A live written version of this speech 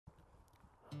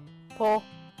Pull.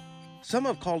 Some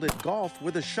have called it golf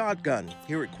with a shotgun.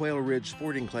 Here at Quail Ridge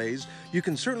Sporting Clays, you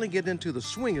can certainly get into the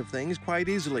swing of things quite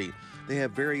easily. They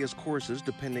have various courses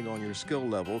depending on your skill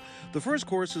level. The first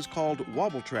course is called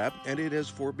Wobble Trap, and it is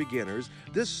for beginners.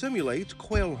 This simulates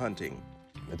quail hunting.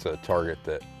 It's a target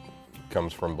that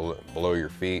comes from below your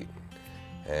feet,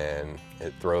 and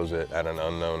it throws it at an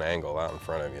unknown angle out in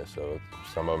front of you. So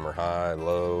some of them are high,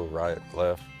 low, right,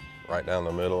 left, right down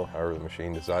the middle, however the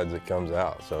machine decides it comes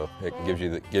out. So it gives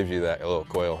you that little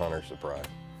quail hunter surprise.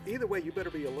 Either way, you better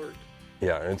be alert.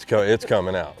 Yeah, it's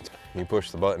coming out. You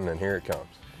push the button and here it comes.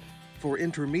 For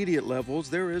intermediate levels,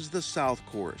 there is the South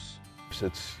course.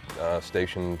 It's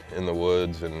stationed in the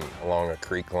woods and along a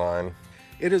creek line.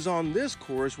 It is on this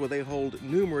course where they hold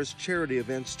numerous charity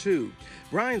events too.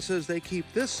 Brian says they keep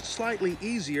this slightly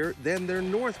easier than their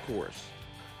North course.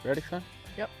 Ready, son?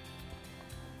 Yep.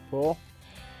 Pull.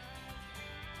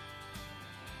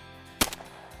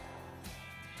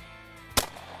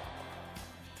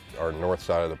 Our north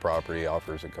side of the property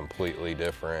offers a completely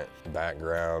different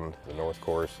background. The north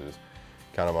course is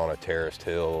kind of on a terraced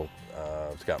hill.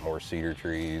 It's got more cedar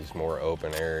trees, more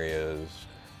open areas,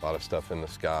 a lot of stuff in the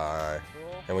sky.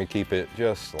 And we keep it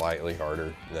just slightly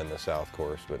harder than the south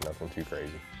course, but nothing too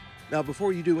crazy. Now,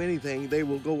 before you do anything, they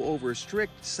will go over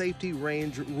strict safety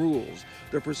range rules.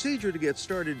 The procedure to get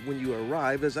started when you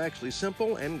arrive is actually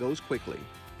simple and goes quickly.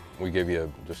 We give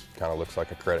you just kind of looks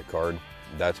like a credit card.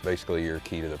 That's basically your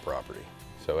key to the property.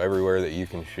 So everywhere that you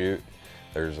can shoot,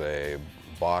 there's a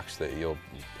box that you'll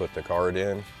put the card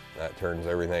in. That turns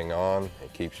everything on.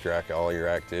 It keeps track of all your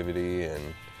activity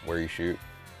and where you shoot,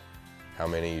 how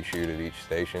many you shoot at each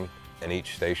station. And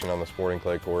each station on the sporting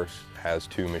clay course has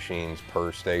 2 machines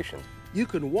per station. You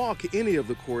can walk any of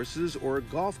the courses, or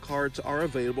golf carts are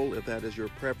available if that is your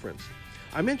preference.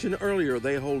 I mentioned earlier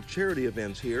they hold charity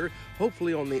events here.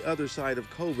 Hopefully on the other side of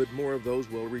COVID, more of those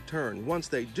will return. Once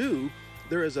they do,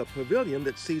 there is a pavilion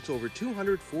that seats over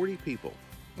 240 people.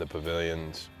 The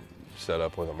pavilion's set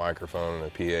up with a microphone and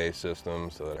a PA system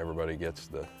so that everybody gets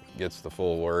the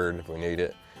full word if we need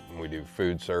it. And we do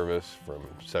food service from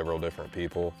several different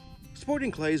people.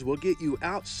 Sporting Clays will get you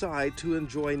outside to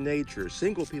enjoy nature.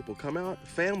 Single people come out,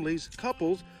 families,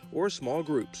 couples, or small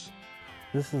groups.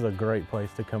 This is a great place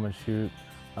to come and shoot.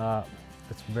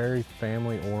 It's very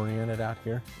family oriented out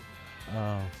here.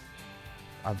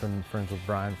 I've been friends with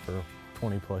Brian for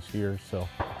 20 plus years, so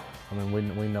I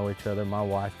mean we know each other. My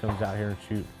wife comes out here and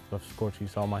shoots. Of course, you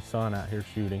saw my son out here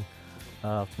shooting.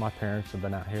 My parents have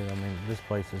been out here. I mean, this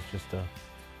place is just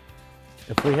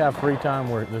if we have free time,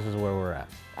 this is where we're at.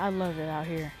 I love it out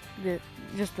here.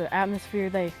 Just the atmosphere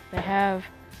they have,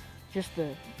 just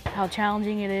how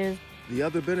challenging it is. The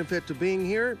other benefit to being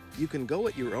here, you can go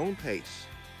at your own pace.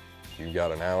 If you've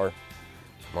got an hour,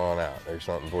 come on out. There's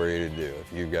something for you to do.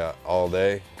 If you've got all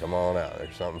day, come on out.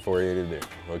 There's something for you to do.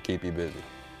 We'll keep you busy.